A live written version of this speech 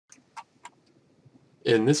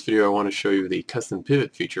In this video, I want to show you the custom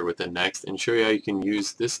pivot feature within NEX and show you how you can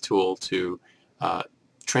use this tool to uh,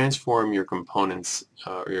 transform your components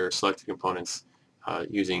or your selected components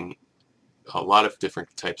using a lot of different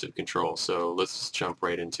types of control. So let's just jump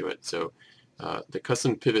right into it. So the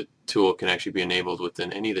custom pivot tool can actually be enabled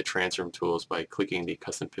within any of the transform tools by clicking the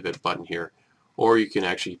custom pivot button here, or you can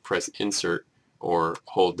actually press insert or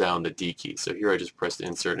hold down the D key. So here I just pressed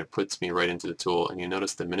insert and it puts me right into the tool, and you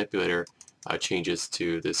notice the manipulator changes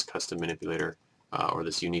to this custom manipulator or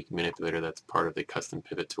this unique manipulator that's part of the custom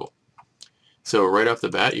pivot tool. So right off the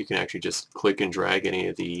bat, you can actually just click and drag any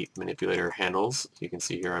of the manipulator handles. You can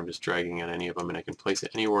see here I'm just dragging on any of them, and I can place it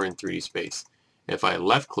anywhere in 3D space. If I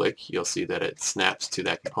left click, you'll see that it snaps to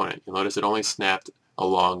that component. You'll notice it only snapped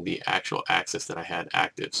along the actual axis that I had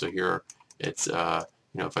active. So here it's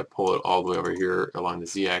if I pull it all the way over here along the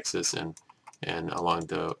z-axis and along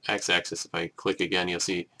the x-axis, if I click again, you'll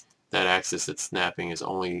see that axis that's snapping is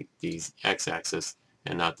only the x-axis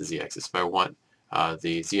and not the z-axis. If I want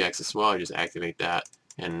the z-axis as well, I just activate that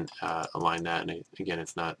and align that, and again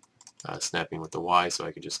it's not snapping with the y, so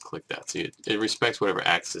I can just click that. So it respects whatever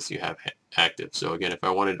axis you have active. So again, if I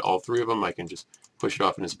wanted all three of them, I can just push it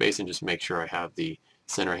off into space and just make sure I have the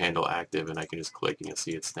center handle active, and I can just click and you'll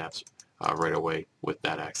see it snaps right away with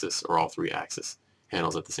that axis or all three axis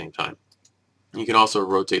handles at the same time. You can also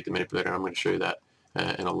rotate the manipulator, and I'm going to show you that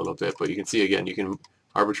in a little bit, but you can see again you can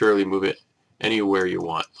arbitrarily move it anywhere you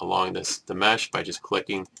want along the mesh by just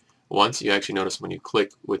clicking once. You actually notice when you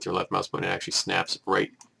click with your left mouse button, it actually snaps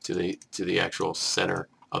right to the actual center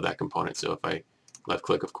of that component. So if I left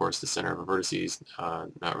click, of course the center of a vertices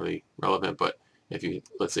not really relevant, but if you,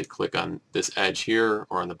 let's say, click on this edge here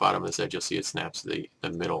or on the bottom of this edge, you'll see it snaps to the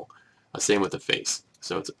middle. Same with the face.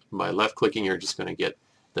 So it's by left clicking, you're just going to get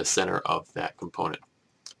the center of that component,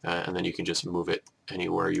 and then you can just move it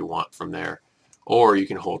anywhere you want from there. Or you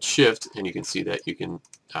can hold shift and you can see that you can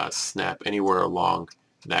snap anywhere along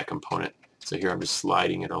that component. So here I'm just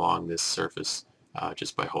sliding it along this surface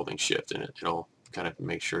just by holding shift, and it'll kind of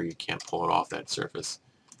make sure you can't pull it off that surface,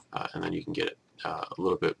 and then you can get it a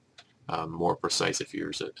little bit more precise if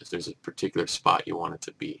there's a particular spot you want it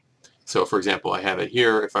to be. So for example, I have it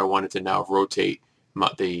here. If I wanted to now rotate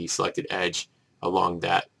the selected edge along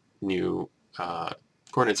that new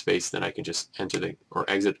coordinate space, then I can just enter or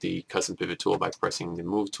exit the custom pivot tool by pressing the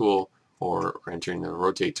move tool or entering the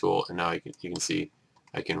rotate tool, and now you can see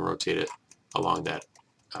I can rotate it along that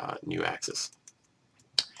new axis.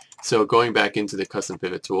 So going back into the custom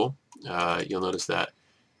pivot tool, you'll notice that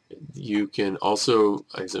you can also,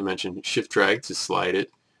 as I mentioned, shift drag to slide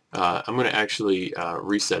it. I'm going to actually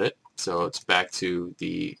reset it so it's back to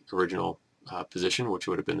the original position, which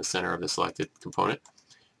would have been the center of the selected component.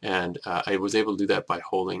 And I was able to do that by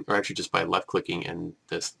holding, or actually just by left clicking and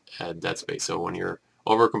this add dead space. So when you're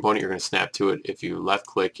over a component, you're going to snap to it. If you left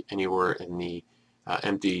click anywhere in the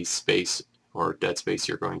empty space or dead space,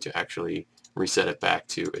 you're going to actually reset it back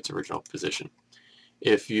to its original position.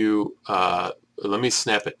 If you, let me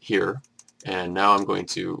snap it here, and now I'm going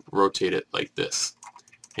to rotate it like this.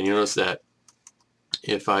 And you notice that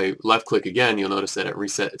if I left click again, you'll notice that it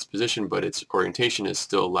reset its position, but its orientation is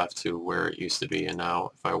still left to where it used to be. And now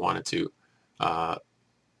if I wanted to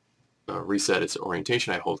reset its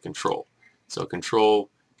orientation, I hold Control. So Control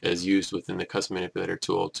is used within the custom manipulator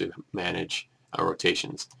tool to manage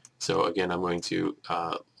rotations. So again, I'm going to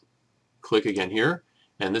click again here,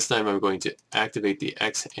 and this time I'm going to activate the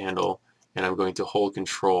X handle, and I'm going to hold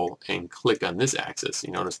Control and click on this axis.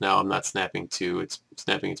 You notice now I'm not snapping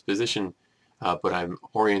its position, but I'm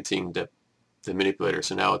orienting the manipulator,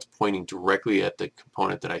 so now it's pointing directly at the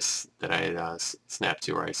component that I snapped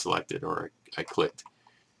to, or I selected, or I clicked.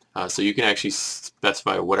 So you can actually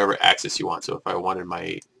specify whatever axis you want. So if I wanted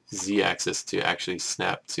my z-axis to actually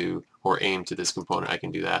snap to or aim to this component, I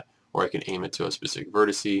can do that, or I can aim it to a specific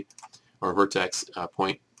vertice or vertex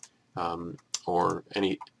point, or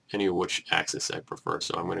any which axis I prefer.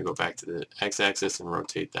 So I'm going to go back to the x-axis and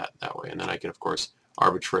rotate that way, and then I can of course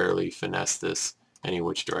arbitrarily finesse this any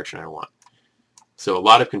which direction I want. So a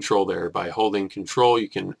lot of control there. By holding Control, you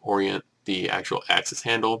can orient the actual axis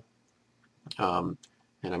handle, and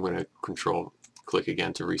I'm going to Control click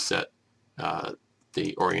again to reset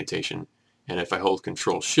the orientation. And if I hold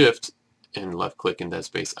Control Shift and left click in that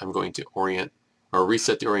space, I'm going to orient or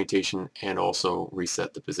reset the orientation and also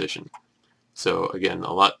reset the position. So again,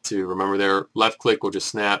 a lot to remember there. Left click will just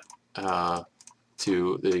snap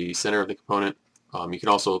to the center of the component. You can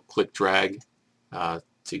also click drag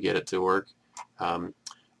to get it to work,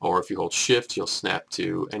 or if you hold shift, you'll snap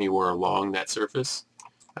to anywhere along that surface,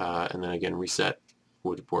 and then again reset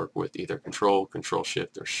would work with either Control,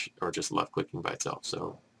 Ctrl+Shift, or just left clicking by itself.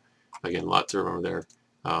 So again, lots to remember there.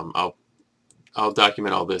 I'll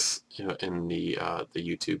document all this in the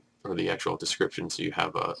YouTube or the actual description, so you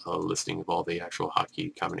have a listing of all the actual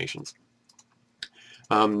hotkey combinations.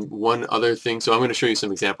 One other thing, so I'm going to show you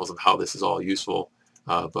some examples of how this is all useful,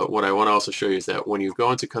 but what I want to also show you is that when you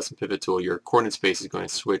go into Custom Pivot Tool, your coordinate space is going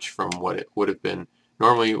to switch from what it would have been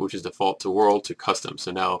normally, which is default to world, to custom.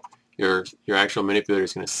 So now your actual manipulator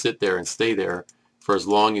is going to sit there and stay there for as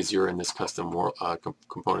long as you're in this custom world,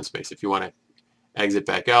 component space. If you want to exit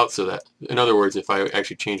back out, so that, in other words, if I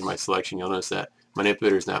actually change my selection, you'll notice that my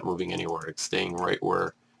manipulator is not moving anywhere. It's staying right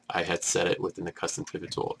where I had set it within the Custom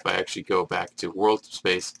Pivot Tool. If I actually go back to world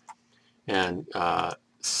space and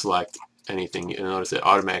select anything, you'll notice it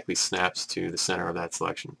automatically snaps to the center of that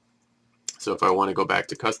selection. So if I want to go back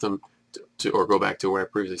to custom or go back to where I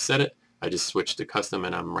previously set it, I just switch to custom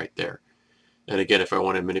and I'm right there. And again, if I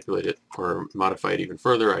want to manipulate it or modify it even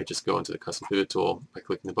further, I just go into the Custom Pivot Tool by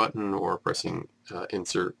clicking the button or pressing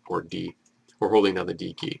Insert or D, or holding down the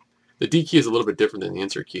D key. The D key is a little bit different than the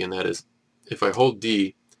Insert key, and that is if I hold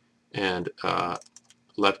D and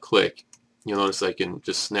left click, you'll notice I can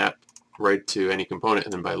just snap right to any component,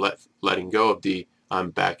 and then by letting go of D,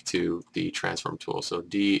 I'm back to the Transform tool. So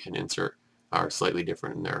D and Insert are slightly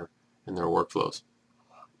different in their workflows.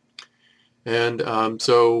 And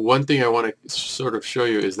so one thing I want to sort of show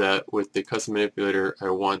you is that with the custom manipulator, I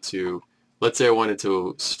want to, let's say I wanted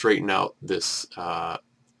to straighten out this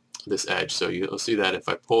this edge. So you'll see that if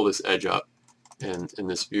I pull this edge up, and in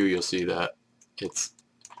this view you'll see that it's,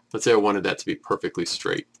 let's say I wanted that to be perfectly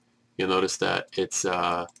straight. You'll notice that it's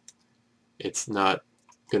not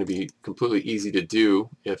going to be completely easy to do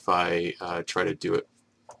if I try to do it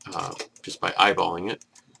just by eyeballing it.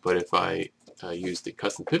 But if I use the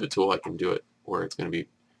Custom Pivot Tool, I can do it where it's going to be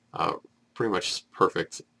pretty much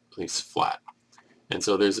perfect, at least flat. And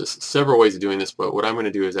so there's several ways of doing this, but what I'm going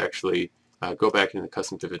to do is actually go back into the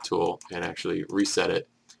Custom Pivot Tool and actually reset it.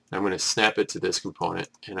 And I'm going to snap it to this component,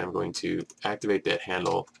 and I'm going to activate that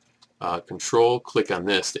handle, Control, click on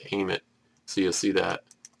this to aim it. So you'll see that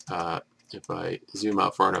if I zoom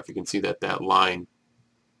out far enough, you can see that that line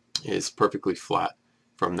is perfectly flat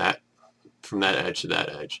from that edge to that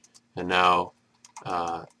edge. And now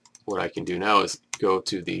what I can do now is go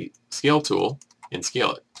to the Scale tool and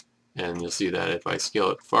scale it. And you'll see that if I scale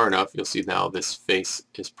it far enough, you'll see now this face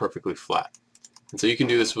is perfectly flat. And so you can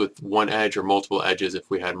do this with one edge or multiple edges. If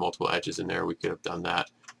we had multiple edges in there, we could have done that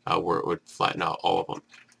where it would flatten out all of them.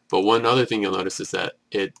 But one other thing you'll notice is that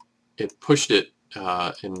it pushed it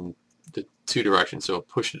in the two directions. So it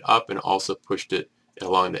pushed it up and also pushed it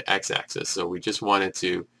along the x-axis. So we just wanted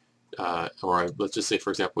to, let's just say,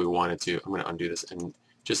 for example, we wanted to, I'm going to undo this and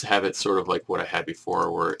just have it sort of like what I had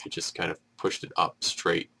before, where it just kind of pushed it up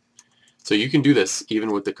straight. So you can do this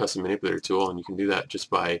even with the Custom Manipulator tool, and you can do that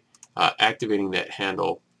just by activating that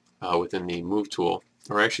handle within the Move tool,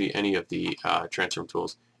 or actually any of the Transform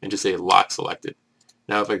tools, and just say Lock Selected.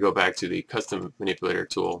 Now if I go back to the Custom Manipulator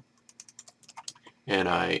tool, and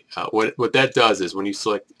what that does is when you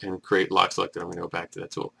select and create Lock Selected, I'm going to go back to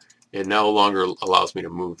that tool, it no longer allows me to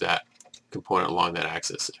move that component along that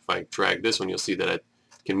axis. If I drag this one, you'll see that I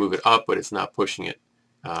can move it up, but it's not pushing it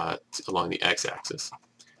along the x-axis.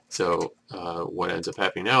 So what ends up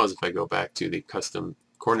happening now is if I go back to the custom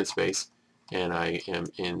coordinate space and I am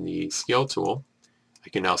in the Scale tool, I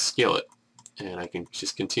can now scale it, and I can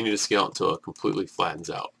just continue to scale it until it completely flattens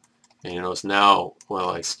out. And you notice now while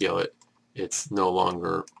I scale it, it's no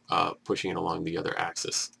longer pushing it along the other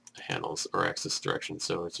axis handles or axis direction,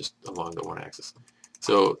 so it's just along the one axis.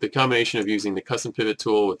 So the combination of using the Custom Pivot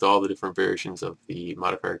tool with all the different variations of the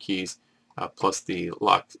modifier keys plus the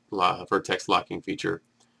vertex locking feature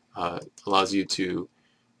allows you to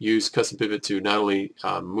use Custom Pivot to not only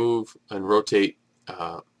move and rotate,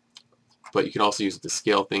 but you can also use it to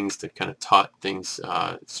scale things, to kind of taut things,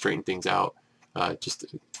 straighten things out, just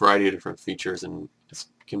a variety of different features, and it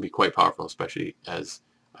can be quite powerful, especially as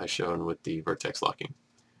shown with the vertex locking.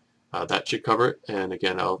 That should cover it, and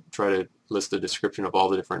again, I'll try to list a description of all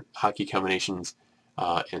the different hotkey combinations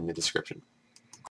in the description.